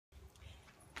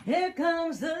Here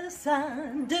comes the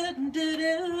sun,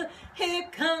 do-do-do-do. Here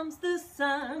comes the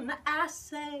sun, I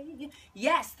say.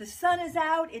 Yes, the sun is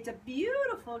out. It's a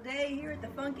beautiful day here at the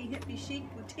Funky Hippy Chic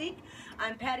Boutique.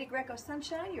 I'm Patti Greco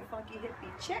Sunshine, your Funky Hippy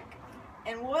Chick.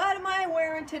 And what am I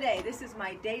wearing today? This is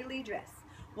my daily dress.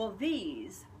 Well,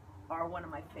 these are one of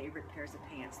my favorite pairs of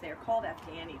pants. They're called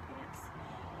Afghani pants.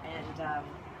 And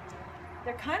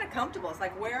they're kind of comfortable. It's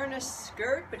like wearing a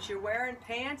skirt, but you're wearing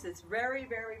pants. It's very,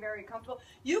 very, very comfortable.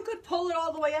 You could pull it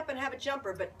all the way up and have a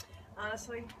jumper, but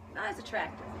honestly, not as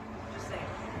attractive. Just saying.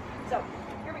 So,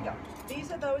 here we go.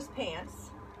 These are those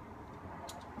pants.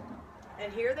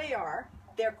 And here they are.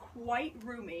 They're quite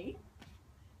roomy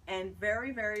and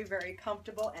very, very, very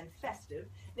comfortable and festive.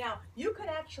 Now, you could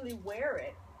actually wear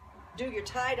it, do your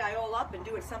tie-dye all up and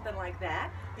do it something like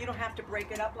that. You don't have to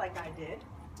break it up like I did.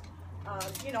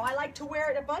 You know, I like to wear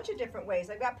it a bunch of different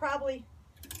ways. I've got probably,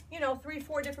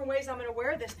 3-4 different ways I'm going to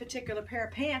wear this particular pair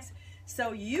of pants.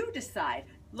 So you decide.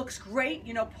 Looks great,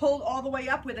 pulled all the way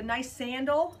up with a nice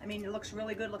sandal. I mean, it looks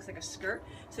really good. It looks like a skirt.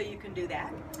 So you can do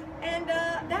that. And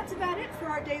that's about it for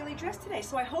our daily dress today.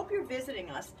 So I hope you're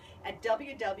visiting us at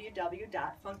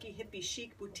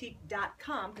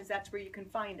www.funkyhippychicboutique.com because that's where you can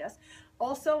find us.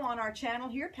 Also on our channel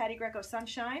here, Patti Greco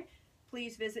Sunshine.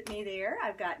 Please visit me there.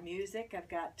 I've got music.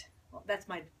 Well, that's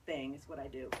my thing, is what I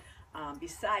do.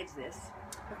 Besides this,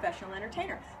 professional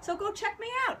entertainer. So go check me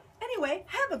out. Anyway,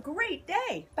 have a great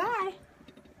day. Bye.